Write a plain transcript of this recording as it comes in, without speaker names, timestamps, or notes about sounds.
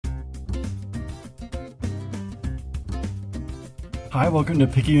Hi, welcome to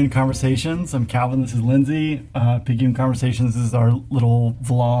Picayune Conversations. I'm Calvin, this is Lindsay. Picayune Conversations is our little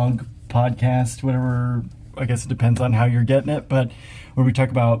vlog podcast, whatever, I guess it depends on how you're getting it, but where we talk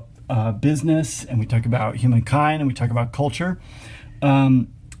about business and we talk about humankind and we talk about culture.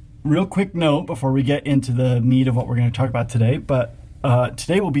 Real quick note before we get into the meat of what we're going to talk about today, but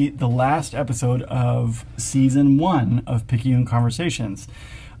today will be the last episode of Season 1 of Picayune Conversations.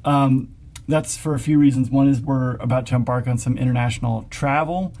 That's for a few reasons. One is we're about to embark on some international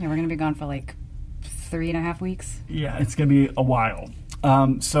travel. Yeah, we're going to be gone for like 3.5 weeks. Yeah, it's going to be a while.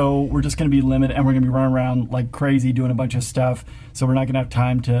 So we're just going to be limited, and we're going to be running around like crazy doing a bunch of stuff. So we're not going to have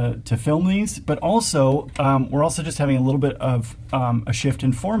time to film these. But also, we're also just having a little bit of a shift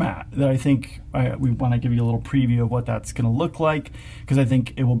in format that I think we want to give you a little preview of what that's going to look like, because I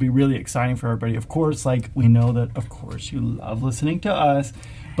think it will be really exciting for everybody. Of course, like we know that, of course, you love listening to us,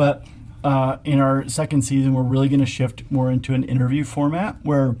 but in our second season, we're really going to shift more into an interview format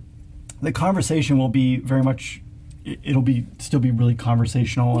where the conversation will be very much, it'll be still be really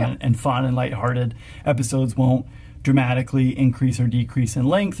conversational and fun and lighthearted. Episodes won't dramatically increase or decrease in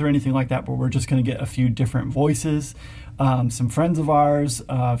length or anything like that, but we're just going to get a few different voices. Some friends of ours,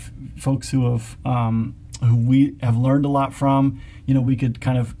 folks who we have learned a lot from. You know, we could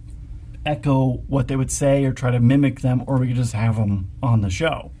kind of echo what they would say or try to mimic them, or we could just have them on the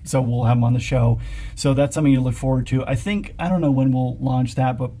show. So we'll have them on the show. So that's something to look forward to. I don't know when we'll launch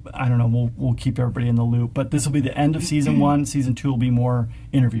that, but I don't know. We'll keep everybody in the loop. But this will be the end of Season 1. Season 2 will be more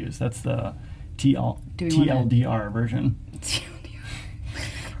interviews. That's the TLDR version.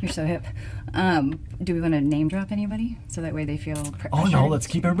 You're so hip. Do we want to name drop anybody so that way they feel pressured? Oh, no, let's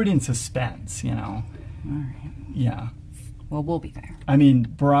keep everybody in suspense, you know. All right. Yeah. Well, we'll be there. I mean,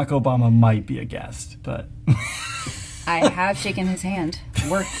 Barack Obama might be a guest, but I have shaken his hand.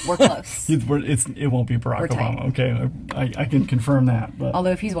 We're close. It won't be Barack Obama. Okay, I can confirm that. But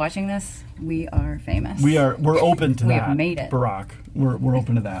although if he's watching this, we are famous. We're open to that. We have made it. Barack, we're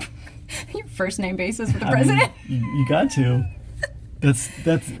open to that. Your first name basis with the president. You got to.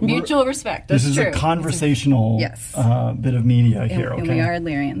 That's mutual respect. That's this is true. A conversational bit of media here. Okay, and we are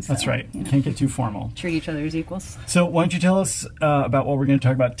Illyrians. That's right. You can't get too formal. Treat each other as equals. So why don't you tell us about what we're going to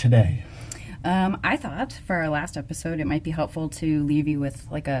talk about today? I thought for our last episode it might be helpful to leave you with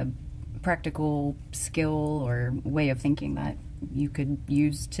like a practical skill or way of thinking that you could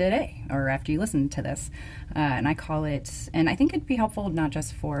use today or after you listen to this. And I call it, and I think it'd be helpful not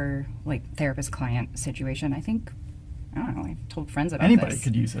just for like therapist-client situation. I don't know, I've told friends about Anybody this.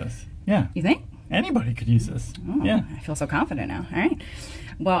 could use this. Yeah. You think? Anybody could use this. Oh, yeah. I feel so confident now. All right.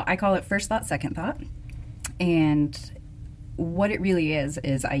 Well, I call it first thought, second thought. And what it really is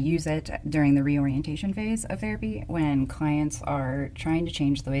I use it during the reorientation phase of therapy when clients are trying to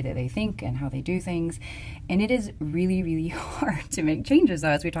change the way that they think and how they do things. And it is really, really hard to make changes, though.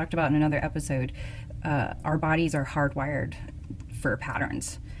 As we talked about in another episode, our bodies are hardwired for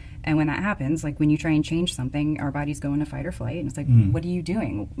patterns. And when that happens, like when you try and change something, our bodies go into fight or flight. And it's like, what are you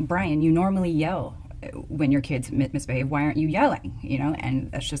doing? Brian, you normally yell when your kids misbehave. Why aren't you yelling? You know,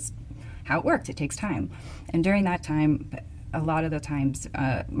 and that's just how it works. It takes time. And during that time, a lot of the times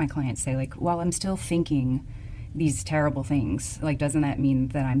my clients say like, well, I'm still thinking these terrible things. Like, doesn't that mean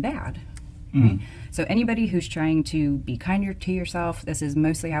that I'm bad? Right? So anybody who's trying to be kinder to yourself, this is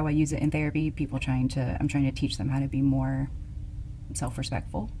mostly how I use it in therapy. I'm trying to teach them how to be more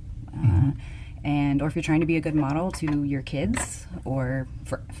self-respectful. Or if you're trying to be a good model to your kids or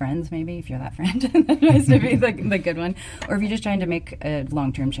friends, maybe if you're that friend that tries to be the good one, or if you're just trying to make a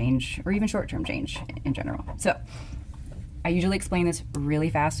long-term change or even short-term change in general. So I usually explain this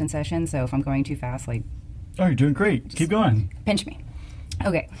really fast in session, so if I'm going too fast, like, oh, you're doing great, keep going, pinch me.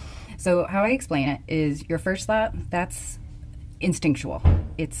 Okay, so how I explain it is your first thought, that's instinctual.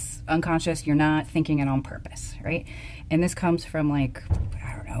 It's unconscious. You're not thinking it on purpose, right? And this comes from like,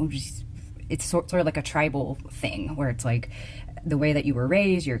 I don't know, it's sort of like a tribal thing where it's like the way that you were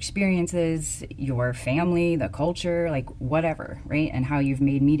raised, your experiences, your family, the culture, like whatever, right? And how you've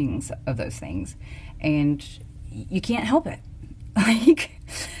made meanings of those things. And you can't help it. Like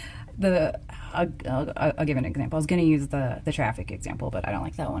I'll give an example. I was going to use the traffic example, but I don't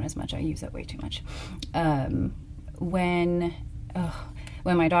like that one as much. I use it way too much. When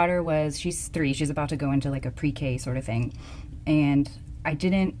my daughter she's 3, she's about to go into like a pre-K sort of thing, and I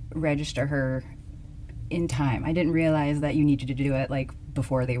didn't register her in time. I didn't realize that you needed to do it like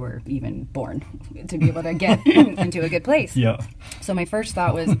before they were even born to be able to get into a good place. Yeah. So my first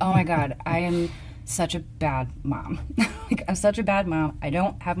thought was, oh my God, I am such a bad mom. Like, I'm such a bad mom. I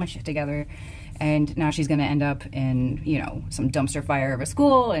don't have my shit together. And now she's going to end up in, some dumpster fire of a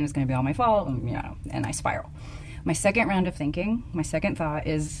school, and it's going to be all my fault, and I spiral. My second round of thinking, my second thought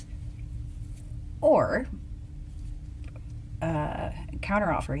is, or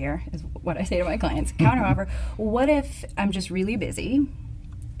counteroffer here is what I say to my clients. Counteroffer, what if I'm just really busy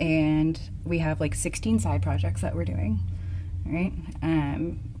and we have like 16 side projects that we're doing, right?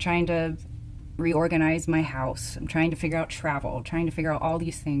 Trying to reorganize my house. I'm trying to figure out travel, trying to figure out all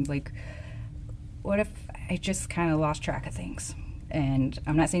these things. Like, what if I just kind of lost track of things? And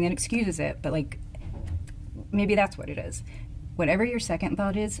I'm not saying that excuses it, but like, maybe that's what it is. Whatever your second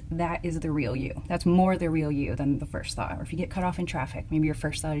thought is, that is the real you. That's more the real you than the first thought. Or if you get cut off in traffic, maybe your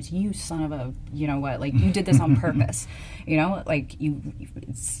first thought is, you son of a, you know what, like, you did this on purpose. You know, like, you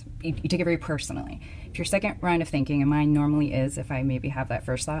take it very personally. If your second round of thinking, and mine normally is, if I maybe have that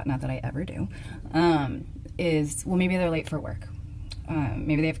first thought, not that I ever do, is, well, maybe they're late for work.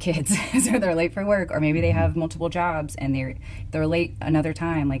 Maybe they have kids, so they're late for work, or maybe they have multiple jobs and they're late another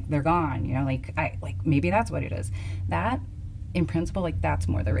time, like they're gone, you know, like maybe that's what it is. That, in principle, like, that's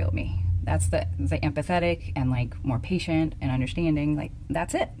more the real me. That's the empathetic and like more patient and understanding. Like,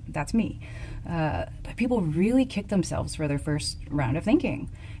 that's it. That's me. But people really kick themselves for their first round of thinking.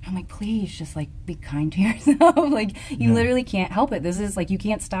 I'm like, please just like be kind to yourself. Like, you literally can't help it. This is like, you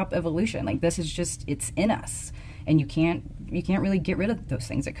can't stop evolution. Like, this is just, it's in us. And you can't really get rid of those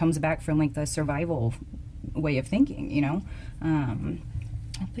things. It comes back from like the survival way of thinking, you know?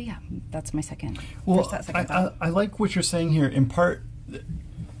 But yeah, that's my second. Well, I like what you're saying here. In part,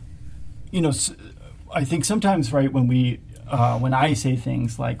 you know, I think sometimes, right, when I say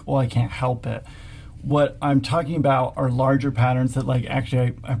things like, well, I can't help it, what I'm talking about are larger patterns that, like,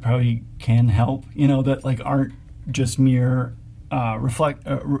 actually I probably can help, you know, that like aren't just mere reflex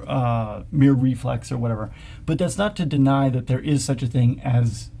or whatever. But that's not to deny that there is such a thing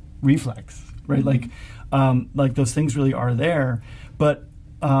as reflex, right? Mm-hmm. Like those things really are there. But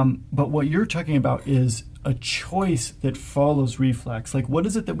what you're talking about is a choice that follows reflex. Like, what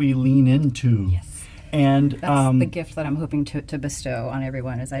is it that we lean into? Yes. And that's the gift that I'm hoping to bestow on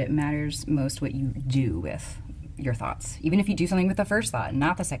everyone, is that it matters most what you do with your thoughts. Even if you do something with the first thought,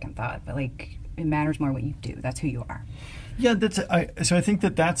 not the second thought, but like, it matters more what you do. That's who you are. Yeah, so I think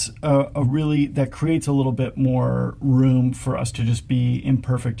that's that creates a little bit more room for us to just be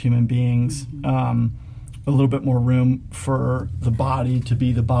imperfect human beings. Mm-hmm. A little bit more room for the body to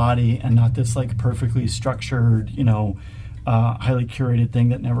be the body and not this like perfectly structured, you know, highly curated thing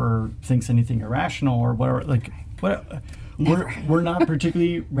that never thinks anything irrational or whatever. Like, we're not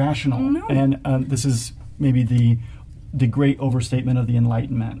particularly rational. No. And this is maybe the great overstatement of the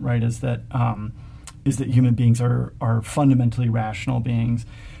Enlightenment, right? Is that human beings are fundamentally rational beings.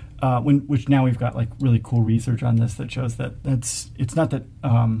 Which now we've got like really cool research on this that shows that it's not that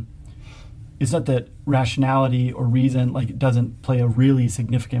rationality or reason like it doesn't play a really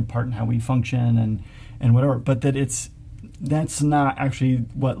significant part in how we function and whatever, but that's not actually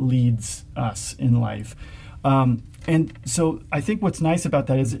what leads us in life. And so I think what's nice about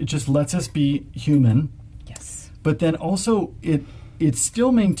that is it just lets us be human. Yes. But then also it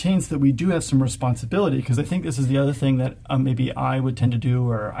still maintains that we do have some responsibility, because I think this is the other thing that maybe I would tend to do,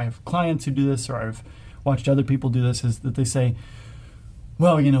 or I have clients who do this, or I've watched other people do this, is that they say,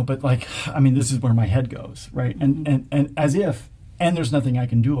 well, you know, but like, I mean, this is where my head goes, right? And as if, and there's nothing I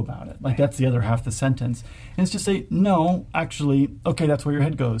can do about it. Like, that's the other half of the sentence. And it's to say, no, actually, okay, that's where your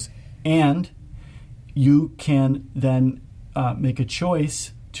head goes. And you can then make a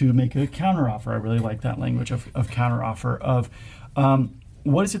choice to make a counteroffer. I really like that language of counteroffer, of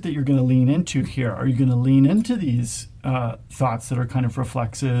what is it that you're going to lean into here? Are you going to lean into these thoughts that are kind of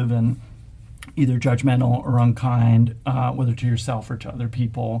reflexive and either judgmental or unkind, whether to yourself or to other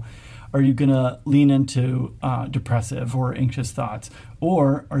people? Are you going to lean into depressive or anxious thoughts?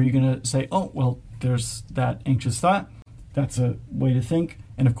 Or are you going to say, oh, well, there's that anxious thought. That's a way to think.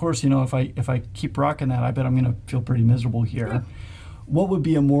 And of course, you know, if I keep rocking that, I bet I'm going to feel pretty miserable here. Yeah. What would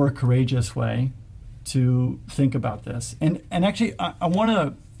be a more courageous way to think about this? And actually, I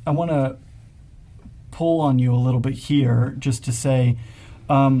want to pull on you a little bit here, just to say,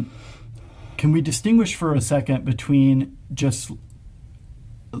 can we distinguish for a second between just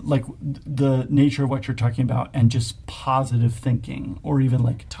like the nature of what you're talking about and just positive thinking, or even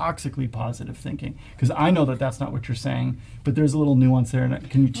like toxically positive thinking? Because I know that that's not what you're saying, but there's a little nuance there. And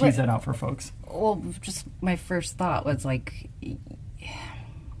can you tease that out for folks? Well, just my first thought was like, do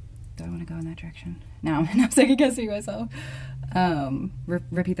I want to go in that direction? No, I'm second guessing myself.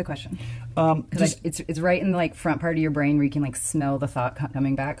 Repeat the question. Because it's right in the like front part of your brain where you can like smell the thought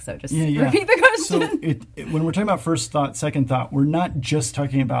coming back. So just repeat the question. So when we're talking about first thought, second thought, we're not just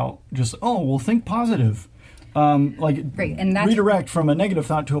talking about just, we'll think positive. Like, right, and that's, redirect from a negative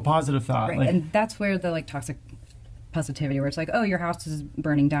thought to a positive thought. Right, like, and that's where the like toxic positivity where it's like, oh, your house is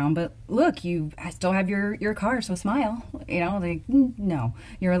burning down, but look, you still have your car, so smile. Like, no,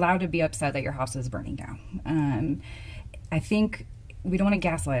 you're allowed to be upset that your house is burning down. I think we don't want to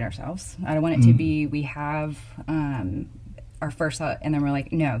gaslight ourselves. I don't want it to be we have our first thought and then we're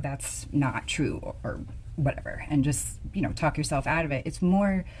like, no, that's not true or whatever, and just talk yourself out of it. It's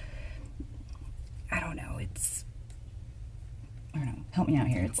more, I don't know, help me out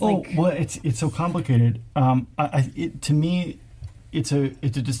here. It's so complicated. To me, it's a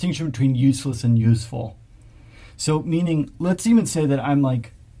distinction between useless and useful. So meaning, let's even say that I'm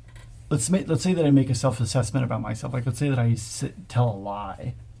like, let's say that I make a self-assessment about myself. Like, let's say that I tell a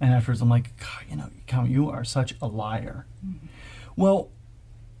lie, and afterwards I'm like, God, you are such a liar. Mm-hmm. Well,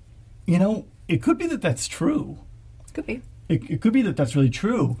 it could be that that's true. Could be. It could be that that's really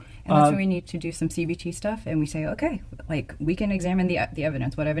true. And that's when we need to do some CBT stuff, and we say, okay, like, we can examine the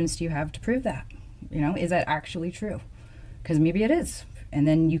evidence. What evidence do you have to prove that? Is that actually true? Because maybe it is, and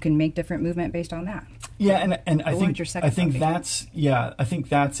then you can make different movement based on that. Yeah, and I think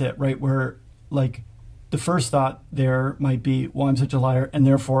that's it, right? Where, like, the first thought there might be, well, I'm such a liar, and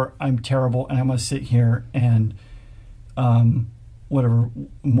therefore I'm terrible, and I must sit here and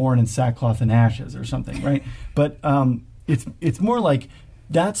mourn in sackcloth and ashes or something, right? But it's more like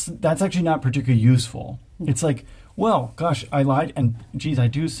that's actually not particularly useful. It's like, well, gosh, I lied, and geez, I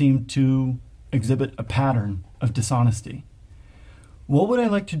do seem to exhibit a pattern of dishonesty. What would I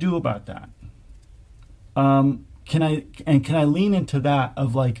like to do about that? Can I lean into that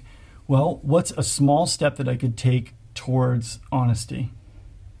of like, well, what's a small step that I could take towards honesty?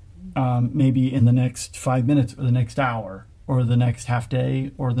 Maybe in the next 5 minutes or the next hour or the next half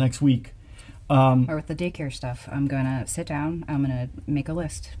day or the next week. Or with the daycare stuff, I'm going to sit down, I'm going to make a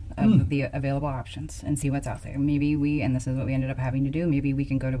list of the available options and see what's out there. Maybe and this is what we ended up having to do, maybe we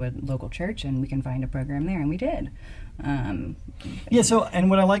can go to a local church and we can find a program there, and we did. And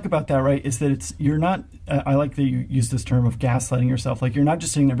what I like about that, right, is that you're not, I like that you use this term of gaslighting yourself. Like, you're not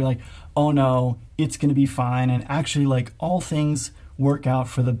just sitting there and be like, oh no, it's going to be fine. And actually, like, all things work out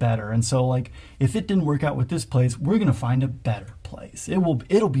for the better. And so, like, if it didn't work out with this place, we're going to find a better place.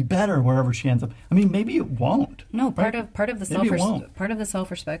 It'll be better wherever she ends up. I mean, maybe it won't. No, part of the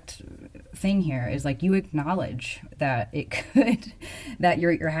self-respect thing here is, like, you acknowledge that it could, that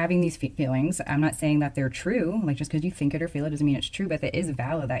you're having these feelings. I'm not saying that they're true. Like, just because you think it or feel it doesn't mean it's true, but it is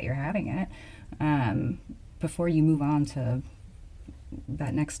valid that you're having it. Before you move on to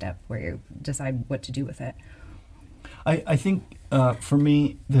that next step where you decide what to do with it. I think for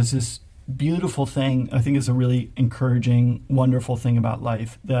me, there's this beautiful thing, I think is a really encouraging, wonderful thing about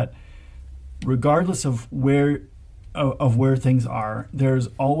life, that regardless of where things are, there's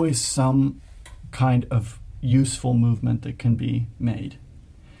always some kind of useful movement that can be made.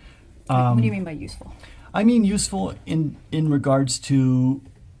 What do you mean by useful? I mean useful in regards to...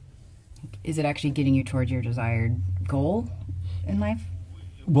 Is it actually getting you towards your desired goal in life?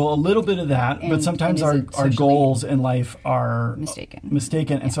 Well, a little bit of that, but sometimes our goals in life are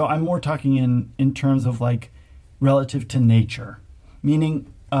mistaken. And so I'm more talking in terms of, like, relative to nature,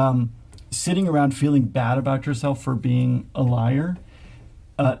 meaning sitting around feeling bad about yourself for being a liar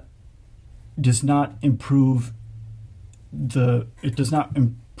does not improve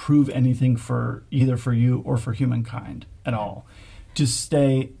anything for either for you or for humankind at all. To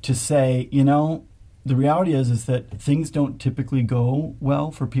say, the reality is that things don't typically go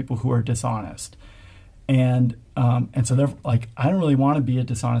well for people who are dishonest. And so they're like, I don't really want to be a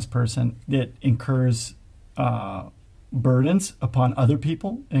dishonest person that incurs burdens upon other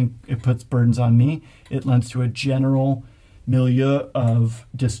people, and it puts burdens on me. It lends to a general milieu of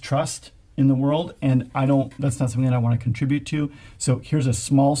distrust in the world, and that's not something that I want to contribute to. So here's a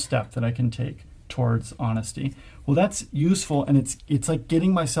small step that I can take towards honesty. Well, that's useful, and it's like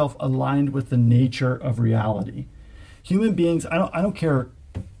getting myself aligned with the nature of reality. Human beings, I don't care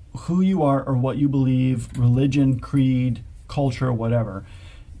who you are or what you believe, religion, creed, culture, whatever.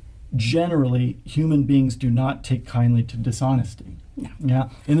 Generally, human beings do not take kindly to dishonesty. No. Yeah.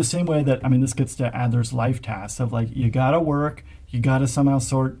 In the same way that, this gets to Adler's life tasks of, like, you got to work, you got to somehow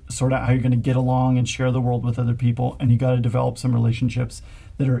sort out how you're going to get along and share the world with other people, and you got to develop some relationships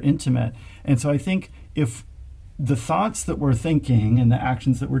that are intimate. And so I think if the thoughts that we're thinking and the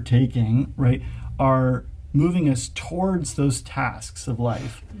actions that we're taking, right, are moving us towards those tasks of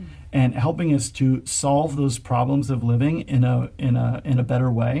life and helping us to solve those problems of living in a better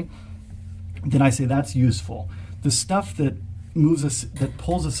way, then I say that's useful. The stuff that moves us, that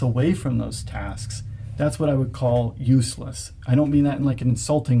pulls us away from those tasks, that's what I would call useless. I don't mean that in, like, an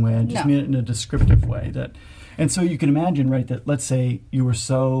insulting way. I just mean it in a descriptive way. And so you can imagine, right, that let's say you were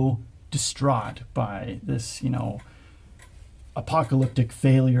so distraught by this, apocalyptic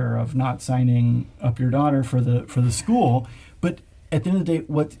failure of not signing up your daughter for the school. But at the end of the day,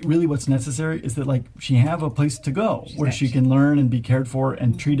 what's necessary is that like she have a place to go where she can learn and be cared for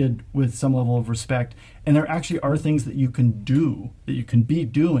and treated with some level of respect. And there actually are things that you can do, that you can be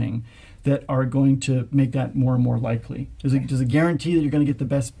doing, that are going to make that more and more likely. Does it guarantee that you're going to get the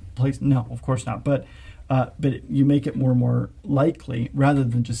best place? No, of course not. But you make it more and more likely rather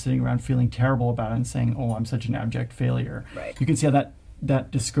than just sitting around feeling terrible about it and saying, oh, I'm such an abject failure. Right. You can see how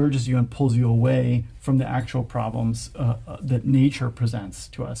that discourages you and pulls you away from the actual problems that nature presents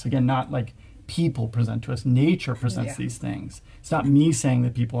to us. Again, not like people present to us. Nature presents these things. It's not me saying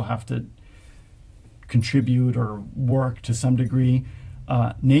that people have to contribute or work to some degree.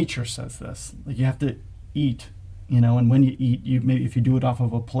 Nature says this. Like you have to eat, and when you eat, maybe if you do it off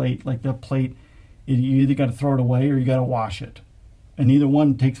of a plate, like the plate, you either got to throw it away or you got to wash it, and either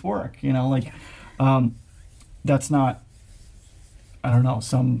one takes work. That's not, I don't know,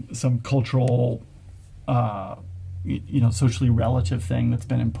 some cultural, socially relative thing that's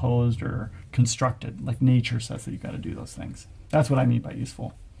been imposed or constructed. Like nature says that you got to do those things. That's what I mean by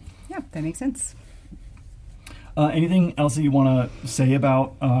useful. Yeah, that makes sense. Anything else that you want to say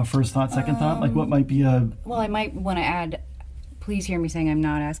about first thought, second thought? Like what might be a... Well, I might want to add, please hear me saying I'm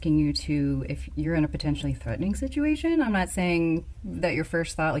not asking you to, if you're in a potentially threatening situation, I'm not saying that your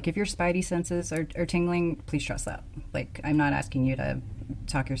first thought, like if your spidey senses are tingling, please trust that. Like I'm not asking you to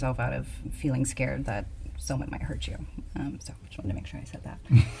talk yourself out of feeling scared that someone might hurt you. So I just wanted to make sure I said that.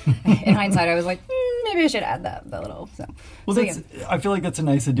 In hindsight, I was like, maybe I should add that little. I feel like that's a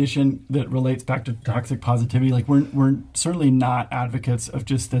nice addition that relates back to toxic positivity. Like we're certainly not advocates of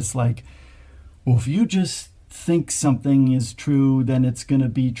just this like, well, if you just think something is true, then it's going to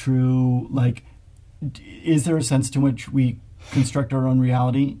be true. Like, is there a sense to which we construct our own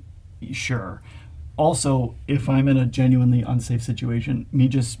reality? Sure. Also, if I'm in a genuinely unsafe situation, me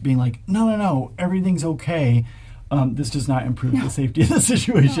just being like, no, everything's okay, this does not improve the safety of the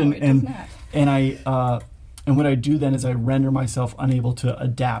situation. No, it does not. And what I do then is I render myself unable to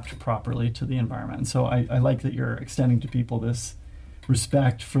adapt properly to the environment. And so I like that you're extending to people this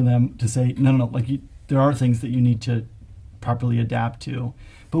respect for them to say, no, like there are things that you need to properly adapt to,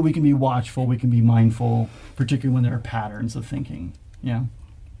 but we can be watchful, we can be mindful, particularly when there are patterns of thinking. Yeah.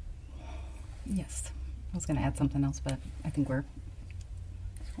 Yes. I was going to add something else, but I think we're...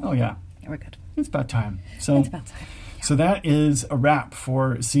 Oh, yeah. We're good. It's about time. It's about time. Yeah. So that is a wrap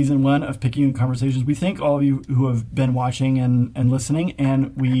for season 1 of Picayune Conversations. We thank all of you who have been watching and listening,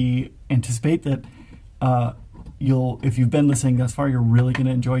 and we anticipate that if you've been listening thus far, you're really going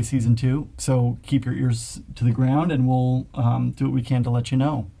to enjoy season 2. So keep your ears to the ground, and we'll do what we can to let you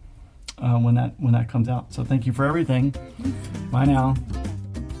know when that comes out. So thank you for everything. Bye now.